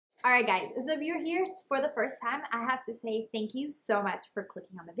Alright guys, so if you're here for the first time, I have to say thank you so much for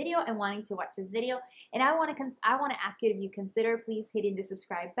clicking on the video and wanting to watch this video. And I want to ask you if you consider please hitting the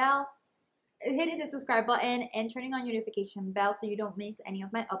subscribe button and turning on your notification bell so you don't miss any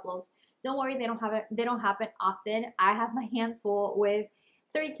of my uploads. Don't worry, they don't happen often. I have my hands full with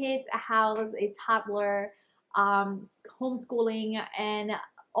 3 kids, a house, a toddler, homeschooling, and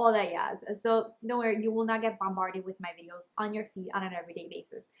all that jazz. So don't worry, you will not get bombarded with my videos on your feed on an everyday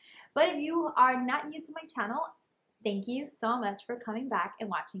basis. But if you are not new to my channel, thank you so much for coming back and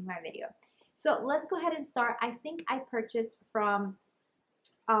watching my video. So let's go ahead and start. I think I purchased from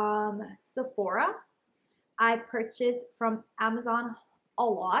Sephora. I purchased from Amazon a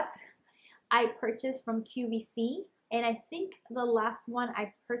lot. I purchased from QVC, and I think the last one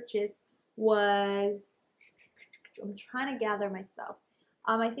I purchased was, I'm trying to gather my stuff.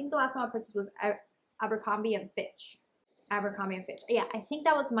 I think the last one I purchased was Abercrombie and Fitch. Yeah, I think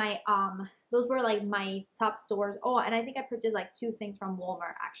that was my, those were like my top stores. Oh, and I think I purchased like 2 things from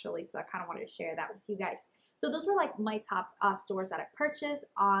Walmart actually, so I kind of wanted to share that with you guys. So those were like my top stores that I purchased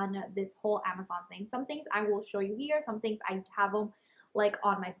on this whole Amazon thing. Some things I will show you here, some things I have them like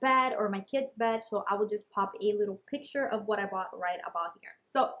on my bed or my kid's bed, so I will just pop a little picture of what I bought right about here.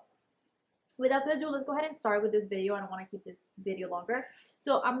 So without further ado, let's go ahead and start with this video. I don't want to keep this video longer.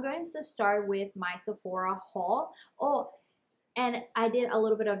 So I'm going to start with my Sephora haul. Oh, and I did a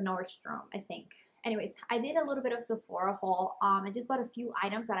little bit of Nordstrom, I think. Anyways, I did a little bit of Sephora haul. I just bought a few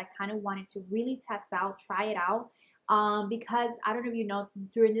items that I kind of wanted to really test out, try it out. Because I don't know if you know,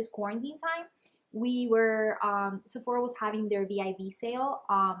 during this quarantine time, we were, Sephora was having their VIV sale.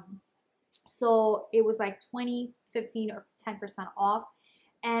 So it was like 20, 15, or 10% off.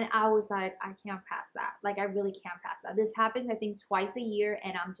 And I was like, I can't pass that. Like, I really can't pass that. This happens, I think, twice a year,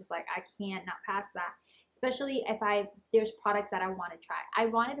 and I'm just like, I can't not pass that. Especially if there's products that I want to try. I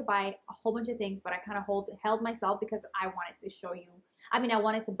wanted to buy a whole bunch of things, but I kind of held myself because I wanted to show you. I mean, I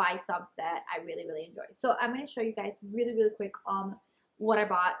wanted to buy stuff that I really, really enjoy. So I'm going to show you guys really, really quick what I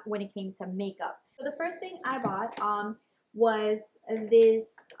bought when it came to makeup. So the first thing I bought was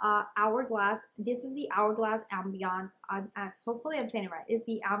this Hourglass. This is the Hourglass Ambient. So hopefully I'm saying it right. It's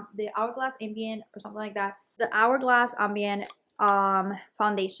the Hourglass Ambient or something like that. The Hourglass Ambient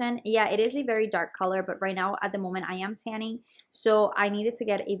foundation. Yeah, it is a very dark color, but right now at the moment I am tanning, so I needed to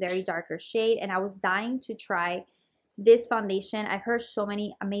get a very darker shade, and I was dying to try this foundation. I've heard so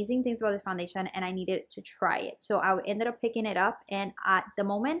many amazing things about this foundation, and I needed to try it, so I ended up picking it up. And at the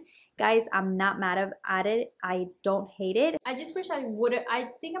moment, guys, I'm not mad at it. I don't hate it. I just wish I would. I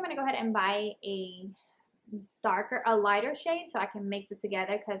think I'm gonna go ahead and buy a lighter shade so I can mix it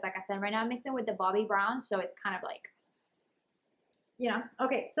together, because like I said, right now I'm mixing with the Bobbi Brown, so it's kind of like, you know.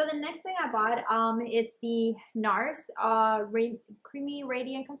 Okay, so the next thing I bought is the NARS Creamy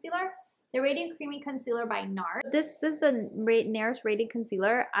Radiant Concealer. The Radiant Creamy Concealer by NARS. This is the NARS Radiant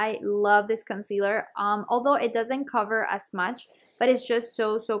Concealer. I love this concealer. Although it doesn't cover as much, but it's just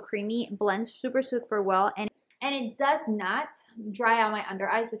so creamy. It blends super well, and it does not dry out my under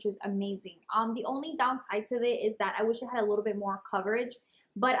eyes, which is amazing. The only downside to it is that I wish it had a little bit more coverage.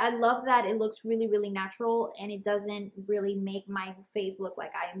 But I love that it looks really natural, and it doesn't really make my face look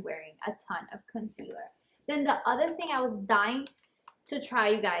like I am wearing a ton of concealer. Then the other thing I was dying to try,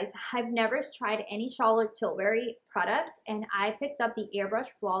 you guys, I've never tried any Charlotte Tilbury products, and I picked up the Airbrush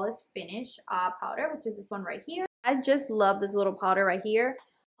Flawless Finish powder, which is this one right here. I just love this little powder right here.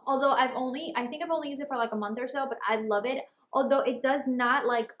 Although I think I've only used it for like a month or so, but I love it. Although it does not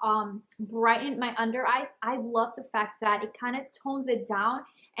like brighten my under eyes, I love the fact that it kind of tones it down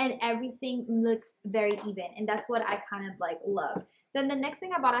and everything looks very even, and that's what I kind of like love. Then the next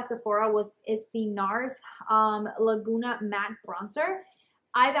thing I bought at Sephora is the NARS Laguna Matte Bronzer.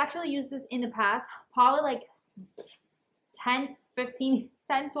 I've actually used this in the past, probably like 10,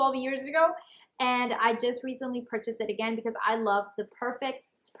 12 years ago, and I just recently purchased it again because I love the perfect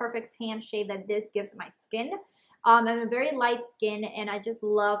tan shade that this gives my skin. I'm a very light skin, and I just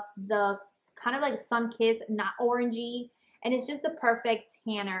love the kind of like sun-kissed, not orangey, and it's just the perfect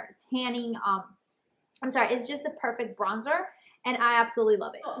it's just the perfect bronzer, and I absolutely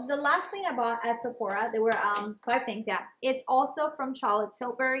love it. The last thing I bought at Sephora, there were 5 things, yeah. It's also from Charlotte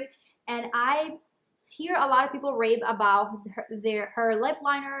Tilbury, and I hear a lot of people rave about her lip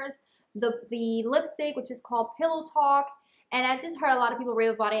liners, the lipstick, which is called Pillow Talk. And I've just heard a lot of people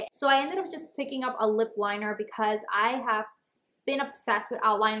rave about it. So I ended up just picking up a lip liner because I have been obsessed with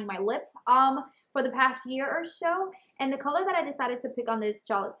outlining my lips for the past year or so. And the color that I decided to pick on this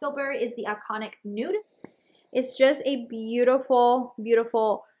Charlotte Tilbury is the Iconic Nude. It's just a beautiful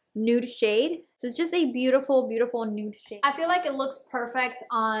nude shade. So it's just a beautiful, beautiful nude shade. I feel like it looks perfect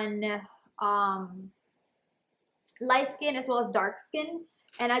on light skin as well as dark skin.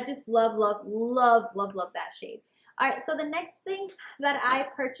 And I just love, love, love, love, love that shade. All right, so the next things that I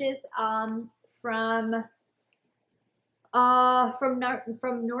purchased from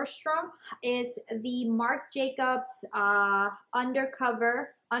Nordstrom is the Marc Jacobs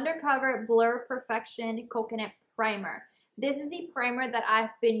Undercover Blur Perfection Coconut Primer. This is the primer that I've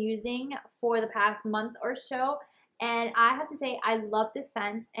been using for the past month or so, and I have to say I love the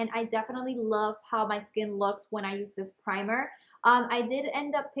scent, and I definitely love how my skin looks when I use this primer. I did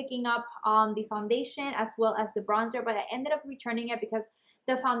end up picking up the foundation as well as the bronzer, but I ended up returning it because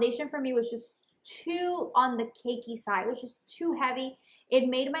the foundation for me was just too on the cakey side. It was just too heavy. It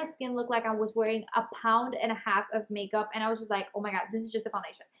made my skin look like I was wearing a pound and a half of makeup, and I was just like, oh my god, this is just a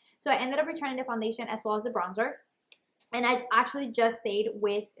foundation. So I ended up returning the foundation as well as the bronzer, and I actually just stayed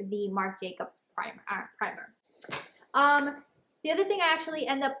with the Marc Jacobs primer. The other thing I actually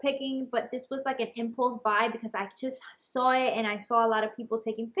ended up picking, but this was like an impulse buy because I just saw it and I saw a lot of people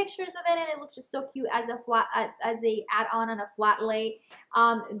taking pictures of it, and it looked just so cute as a flat as they add on a flat lay.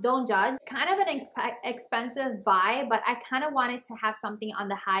 Don't judge. Kind of an expensive buy, but I kind of wanted to have something on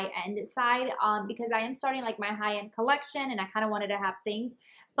the high end side because I am starting like my high end collection, and I kind of wanted to have things.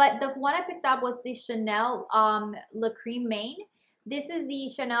 But the one I picked up was the Chanel Le Creme Main. This is the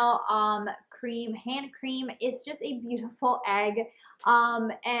Chanel hand cream. It's just a beautiful egg.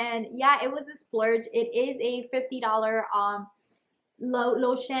 And yeah, it was a splurge. It is a $50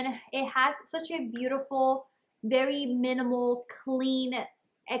 lotion. It has such a beautiful, very minimal, clean,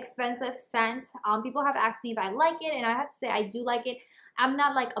 expensive scent. People have asked me if I like it, and I have to say I do like it. I'm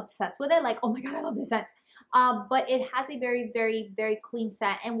not like obsessed with it, like, oh my god, I love this scent. But it has a very, very, very clean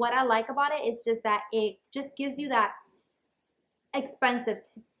scent. And what I like about it is just that it just gives you that expensive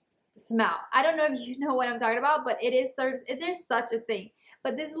smell. I don't know if you know what I'm talking about, but it is there's such a thing.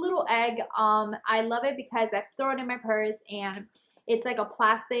 But this little egg, I love it because I throw it in my purse, and it's like a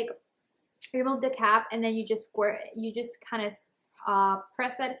plastic. Remove the cap, and then you just kind of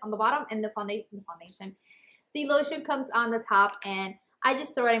press it on the bottom, and the lotion comes on the top, and I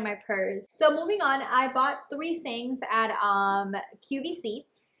just throw it in my purse. So moving on, I bought 3 things at QVC.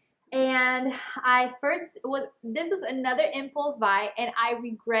 And this was another impulse buy, and I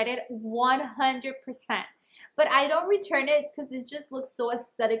regret it 100%. But I don't return it because it just looks so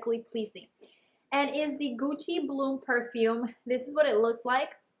aesthetically pleasing. And it's the Gucci Bloom perfume. This is what it looks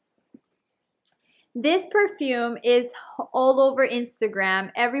like. This perfume is all over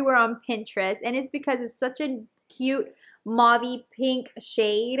Instagram, everywhere on Pinterest, and it's because it's such a cute mauve pink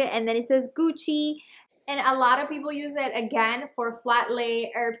shade, and then it says Gucci. And a lot of people use it again for flat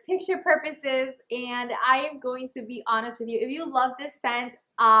lay or picture purposes. And I am going to be honest with you. If you love this scent,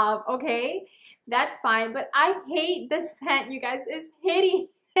 okay, that's fine. But I hate the scent, you guys. It's hideous.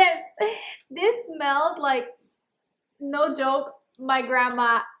 This smells like, no joke, my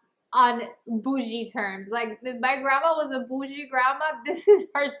grandma on bougie terms. Like, if my grandma was a bougie grandma, this is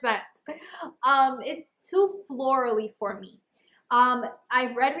her scent. It's too florally for me.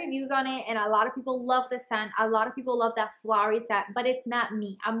 I've read reviews on it, and a lot of people love the scent. A lot of people love that flowery scent, but it's not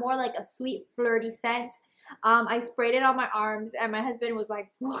me. I'm more like a sweet, flirty scent. I sprayed it on my arms, and my husband was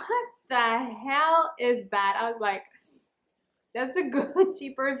like, what the hell is that? I was like, that's a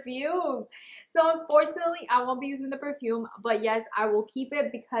Gucci perfume. So unfortunately, I won't be using the perfume, but yes, I will keep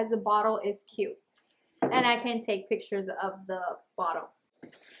it because the bottle is cute, and I can take pictures of the bottle.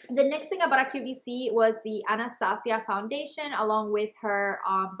 The next thing I bought at QVC was the Anastasia foundation along with her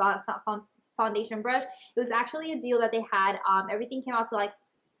foundation brush. It was actually a deal that they had. Everything came out to like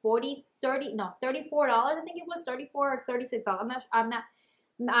 $34. I think it was $34 or $36.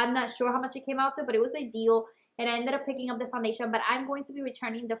 I'm not sure how much it came out to, but it was a deal. And I ended up picking up the foundation, but I'm going to be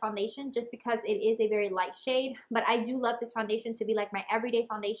returning the foundation just because it is a very light shade. But I do love this foundation to be like my everyday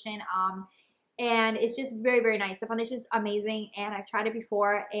foundation. And it's just very, very nice. The foundation is amazing, and I've tried it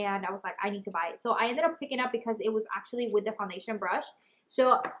before, and I was like, I need to buy it. So I ended up picking it up because it was actually with the foundation brush.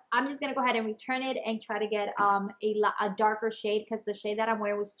 So I'm just going to go ahead and return it and try to get a darker shade because the shade that I'm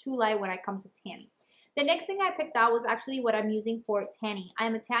wearing was too light when I come to tanning. The next thing I picked out was actually what I'm using for tanning.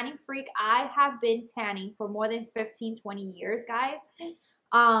 I'm a tanning freak. I have been tanning for more than 15, 20 years, guys.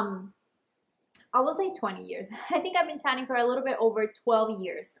 I will say 20 years. I think I've been tanning for a little bit over 12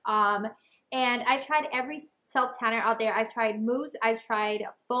 years. And I've tried every self-tanner out there. I've tried mousse, I've tried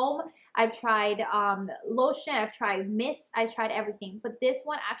foam, I've tried lotion, I've tried mist, I've tried everything. But this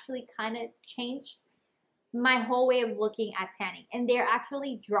one actually kind of changed my whole way of looking at tanning. And they're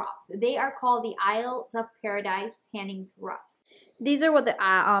actually drops. They are called the Isle of Paradise tanning drops. These are what the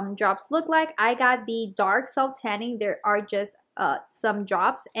drops look like. I got the dark self tanning. There are just some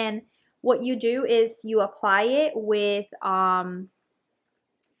drops, and what you do is you apply it with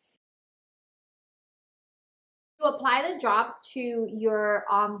you apply the drops to your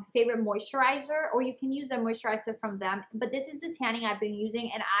favorite moisturizer, or you can use the moisturizer from them. But this is the tanning I've been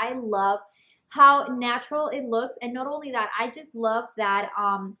using, and I love how natural it looks. And not only that, I just love that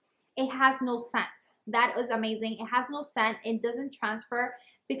it has no scent. That is amazing. It has no scent. It doesn't transfer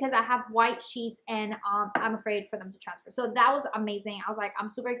because I have white sheets, and I'm afraid for them to transfer. So that was amazing. I was like, I'm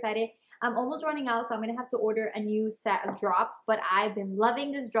super excited. I'm almost running out, so I'm going to have to order a new set of drops. But I've been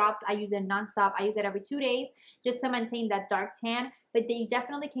loving these drops. I use it nonstop. I use it every 2 days just to maintain that dark tan. But you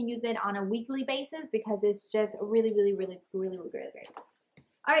definitely can use it on a weekly basis because it's just really, really, really, really, really great.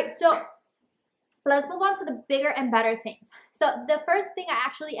 All right, so let's move on to the bigger and better things. So the first thing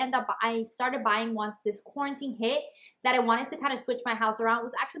I started buying once this quarantine hit that I wanted to kind of switch my house around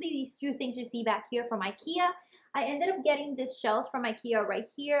was actually these two things you see back here from IKEA. I ended up getting these shelves from IKEA right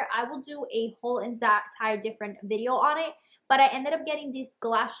here. I will do a whole entire different video on it, but I ended up getting these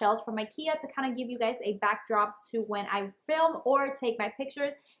glass shelves from IKEA to kind of give you guys a backdrop to when I film or take my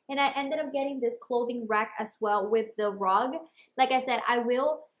pictures. And I ended up getting this clothing rack as well with the rug. Like I said, I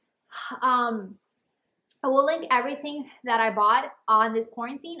will link everything that I bought on this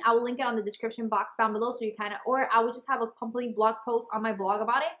quarantine. I will link it on the description box down below, so you kind of, or I will just have a complete blog post on my blog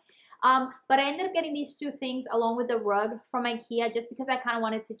about it. But I ended up getting these two things along with the rug from IKEA just because I kind of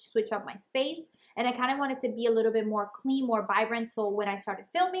wanted to switch up my space, and I kind of wanted to be a little bit more clean, more vibrant, so when I started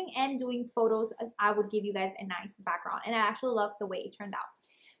filming and doing photos, I would give you guys a nice background, and I actually love the way it turned out.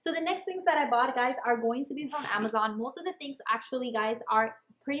 So the next things that I bought, guys, are going to be from Amazon. Most of the things actually, guys, are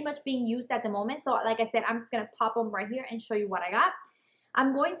pretty much being used at the moment. So like I said, I'm just going to pop them right here and show you what I got.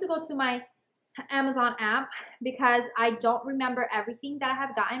 I'm going to go to my Amazon app because I don't remember everything that I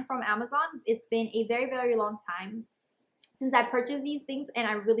have gotten from Amazon. It's been a very, very long time since I purchased these things, and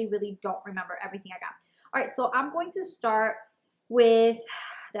I really, really don't remember everything I got. All right, so I'm going to start with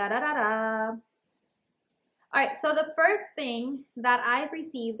All right, so the first thing that I've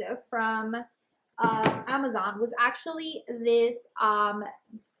received from Amazon was actually this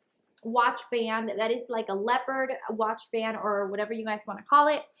watch band that is like a leopard watch band, or whatever you guys want to call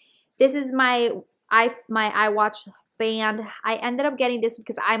it. This is my iWatch band. I ended up getting this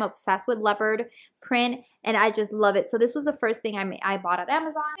because I'm obsessed with leopard print, and I just love it. So this was the first thing I bought at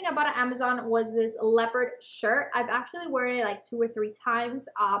Amazon. The thing I bought at Amazon was this leopard shirt. I've actually worn it like 2 or 3 times,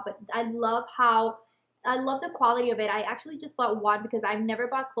 but I love the quality of it. I actually just bought one because I've never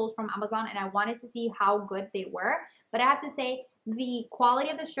bought clothes from Amazon, and I wanted to see how good they were. But I have to say, the quality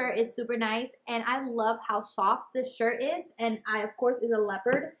of the shirt is super nice, and I love how soft the shirt is. And of course, is a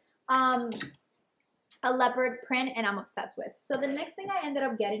leopard print, and I'm obsessed with. So the next thing I ended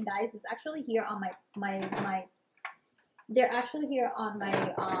up getting, guys, is actually here on they're actually here on my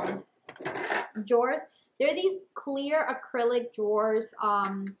drawers. They're these clear acrylic drawers,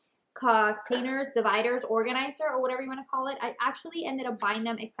 containers, dividers, organizer, or whatever you want to call it. I actually ended up buying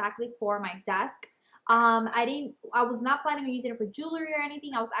them exactly for my desk. I was not planning on using it for jewelry or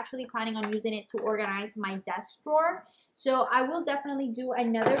anything. I was actually planning on using it to organize my desk drawer. So I will definitely do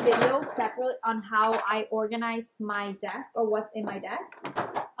another video separate on how I organize my desk, or what's in my desk.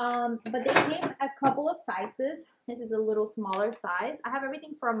 But they came a couple of sizes. This is a little smaller size. I have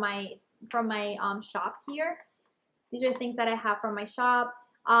everything from my shop here. These are things that I have from my shop.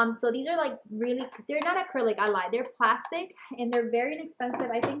 So these are like really, they're not acrylic, I lied. They're plastic, and they're very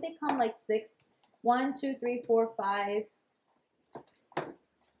inexpensive. I think they come like 6. 1, 2, 3, 4, 5.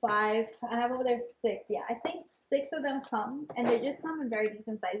 I have over there 6. Yeah, I think 6 of them come, and they just come in very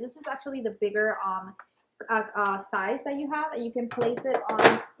decent size. This is actually the bigger size that you have, and you can place it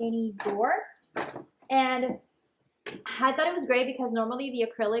on any door. And I thought it was great because normally the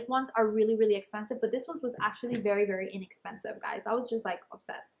acrylic ones are really, really expensive, but this one was actually very, very inexpensive, guys. I was just like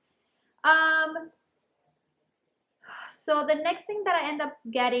obsessed. So the next thing that I ended up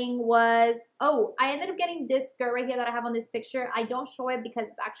getting was, I ended up getting this skirt right here that I have on this picture. I don't show it because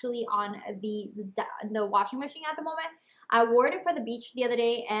it's actually on the washing machine at the moment. I wore it for the beach the other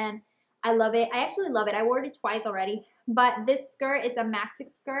day, and I love it. I actually love it. I wore it twice already. But this skirt is a maxi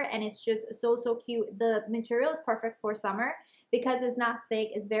skirt, and it's just so, so cute. The material is perfect for summer because it's not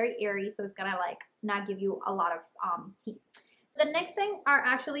thick. It's very airy, so it's gonna like not give you a lot of heat. So the next thing are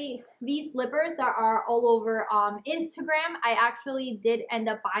actually these slippers that are all over Instagram. I actually did end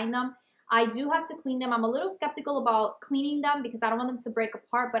up buying them I do have to clean them. I'm a little skeptical about cleaning them because I don't want them to break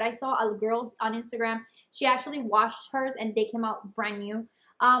apart, but I saw a girl on Instagram. She actually washed hers and they came out brand new.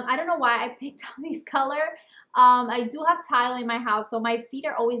 I don't know why I picked out these color. I do have tile in my house, so my feet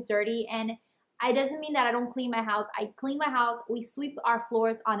are always dirty, and it doesn't mean that I don't clean my house. I clean my house. We sweep our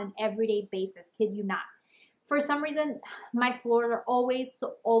floors on an everyday basis, kid you not. For some reason, my floors are always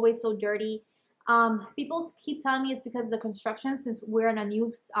so dirty. People keep telling me it's because of the construction, since we're in a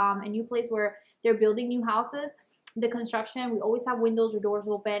new place where they're building new houses. The construction, we always have windows or doors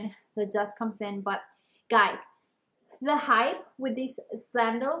open. The dust comes in. But guys, the hype with these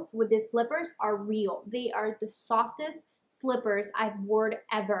sandals, with these slippers, are real. They are the softest slippers I've worn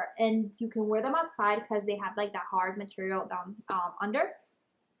ever, and you can wear them outside because they have like that hard material down under.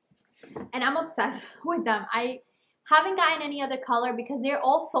 And I'm obsessed with them. I haven't gotten any other color because they're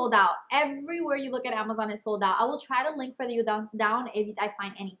all sold out. Everywhere you look at Amazon is sold out. I will try to link for you down if I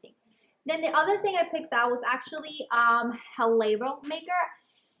find anything. Then the other thing I picked out was actually a label maker.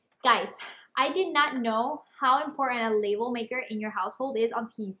 Guys, I did not know how important a label maker in your household is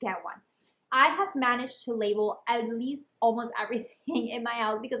until you get one. I have managed to label at least almost everything in my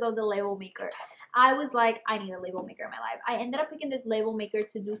house because of the label maker. I was like, I need a label maker in my life. I ended up picking this label maker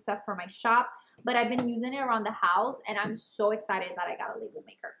to do stuff for my shop, but I've been using it around the house, and I'm so excited that I got a label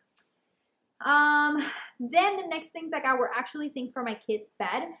maker. Then the next things I got were actually things for my kids'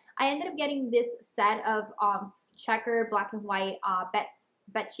 bed. I ended up getting this set of checker black and white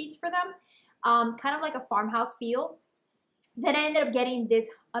bed sheets for them, kind of like a farmhouse feel. Then I ended up getting this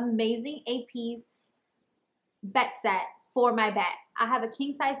amazing 8-piece bed set for my bed. I have a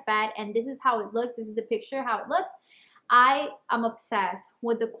king size bed, and this is how it looks. This is the picture how it looks. I am obsessed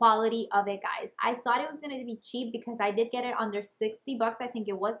with the quality of it, guys. I thought it was going to be cheap because I did get it under 60 bucks, I think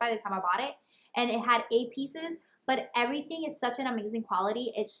it was, by the time I bought it. And it had 8 pieces, but everything is such an amazing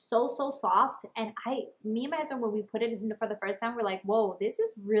quality. It's so soft. And me and my husband, when we put it in for the first time, we're like, whoa, this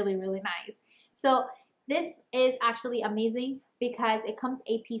is really nice. So this is actually amazing because it comes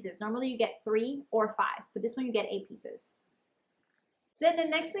 8 pieces. Normally you get 3 or 5, but this one you get 8 pieces. Then the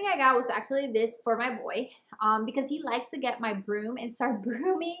next thing I got was actually this for my boy, because he likes to get my broom and start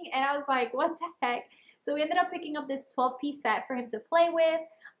brooming, and I was like, what the heck? So we ended up picking up this 12-piece set for him to play with.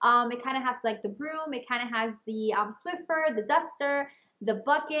 It kind of has like the broom, it kind of has the Swiffer, the duster, the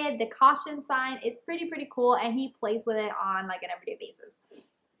bucket, the caution sign. It's pretty cool, and he plays with it on like an everyday basis.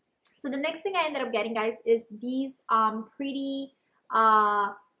 So the next thing I ended up getting, guys, is these pretty,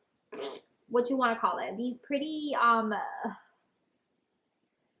 what you want to call it? These pretty,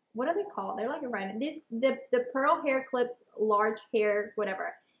 what are they called? They're like a random. The pearl hair clips, large hair,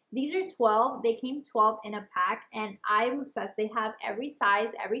 whatever. These are 12. They came 12 in a pack, and I'm obsessed. They have every size,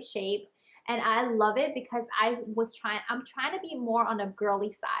 every shape, and I love it because I'm trying to be more on a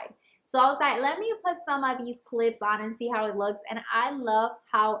girly side. So I was like, let me put some of these clips on and see how it looks. And I love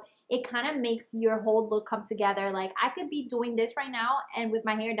how it kind of makes your whole look come together. Like, I could be doing this right now and with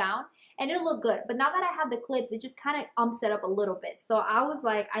my hair down, and it'll look good. But now that I have the clips, it just kind of umps it up a little bit. So I was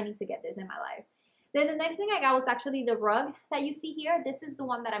like, I need to get this in my life. Then the next thing I got was actually the rug that you see here. This is the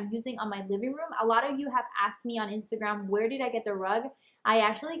one that I'm using on my living room. A lot of you have asked me on Instagram, where did I get the rug? I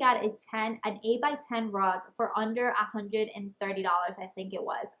actually got an 8x10 rug for under $130, I think it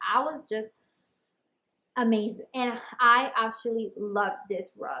was. I was just amazing, and I actually love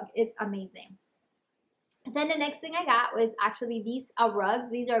this rug. It's amazing. Then the next thing I got was actually these rugs.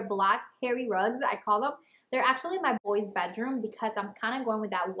 These are black hairy rugs, I call them. They're actually my boys' bedroom because I'm kind of going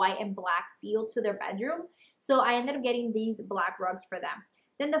with that white and black feel to their bedroom. So I ended up getting these black rugs for them.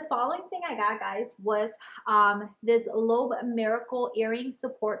 Then the following thing I got, guys, was this Lobe Miracle earring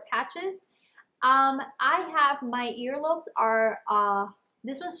support patches. I have my earlobes are,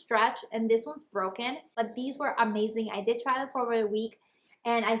 this one's stretched and this one's broken, but these were amazing. I did try them for over a week,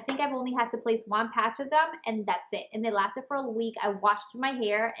 and I think I've only had to place one patch of them, and that's it. And they lasted for a week. I washed my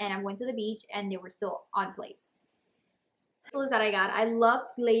hair, and I went to the beach, and they were still on place. Bracelets that I got. I love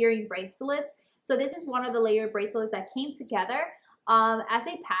layering bracelets. So this is one of the layered bracelets that came together as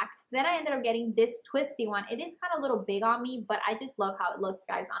a pack. Then I ended up getting this twisty one. It is kind of a little big on me, but I just love how it looks,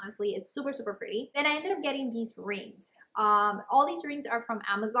 guys. Honestly, it's super pretty. Then I ended up getting these rings. All these rings are from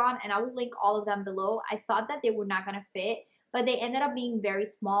Amazon, and I will link all of them below. I thought that they were not going to fit, but they ended up being very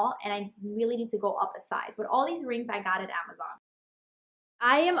small, and I really need to go up a size. But all these rings I got at Amazon.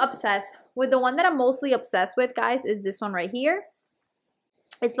 I am obsessed with the one that I'm mostly obsessed with, guys, is this one right here.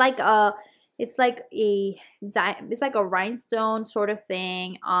 It's like a rhinestone sort of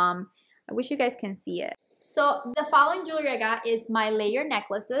thing. I wish you guys can see it. So the following jewelry I got is my layered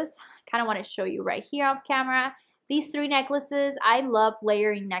necklaces. Kind of want to show you right here off camera. These 3 necklaces, I love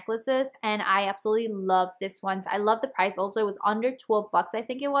layering necklaces, and I absolutely love this one. I love the price also. It was under 12 bucks, I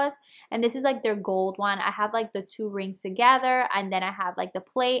think it was. And this is like their gold one. I have like the 2 rings together, and then I have like the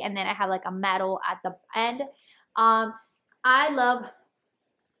plate, and then I have like a metal at the end. I love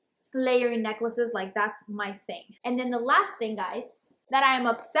layering necklaces, like that's my thing. And then the last thing, guys, that I am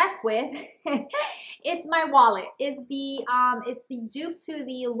obsessed with, it's my wallet. It's the dupe to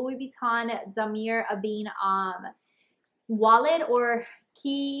the Louis Vuitton Damir Abin wallet, or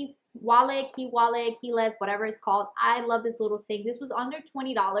key wallet, keyless, whatever it's called. I love this little thing. This was under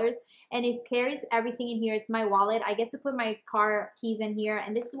 $20, and it carries everything in here. It's my wallet. I get to put my car keys in here,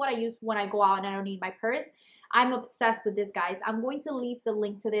 and this is what I use when I go out and I don't need my purse. I'm obsessed with this, guys. I'm going to leave the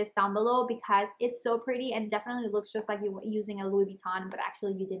link to this down below because it's so pretty and definitely looks just like you're using a Louis Vuitton, but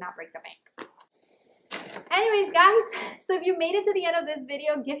actually you did not break the bank. Anyways, guys, so if you made it to the end of this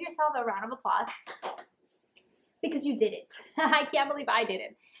video, give yourself a round of applause because you did it. I can't believe I did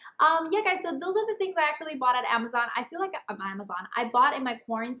it. Yeah, guys, so those are the things I actually bought at Amazon. I feel like Amazon. I bought in my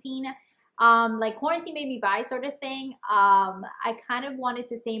quarantine. Like quarantine made me buy sort of thing. I kind of wanted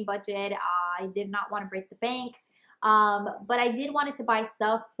to stay in budget. I did not want to break the bank. But I did wanted to buy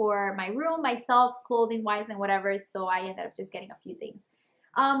stuff for my room, myself, clothing wise and whatever. So I ended up just getting a few things.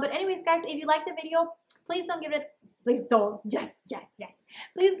 But anyways, guys, if you like the video, please don't give it, please don't, yes.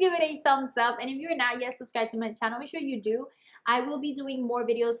 Please give it a thumbs up. And if you're not yet subscribed to my channel, make sure you do. I will be doing more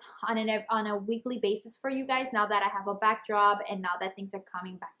videos on a weekly basis for you guys now that I have a backdrop and now that things are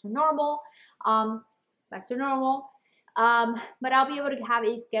coming back to normal. But I'll be able to have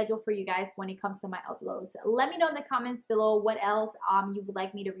a schedule for you guys when it comes to my uploads. Let me know in the comments below what else you would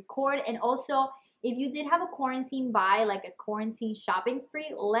like me to record. And also, if you did have a quarantine buy, like a quarantine shopping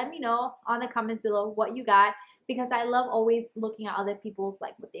spree, let me know on the comments below what you got, because I love always looking at other people's,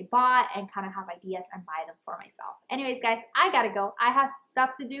 like what they bought and kind of have ideas and buy them for myself. Anyways, guys, I gotta go. I have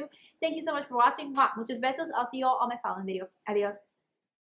stuff to do. Thank you so much for watching. Muchos besos. I'll see you all on my following video. Adios.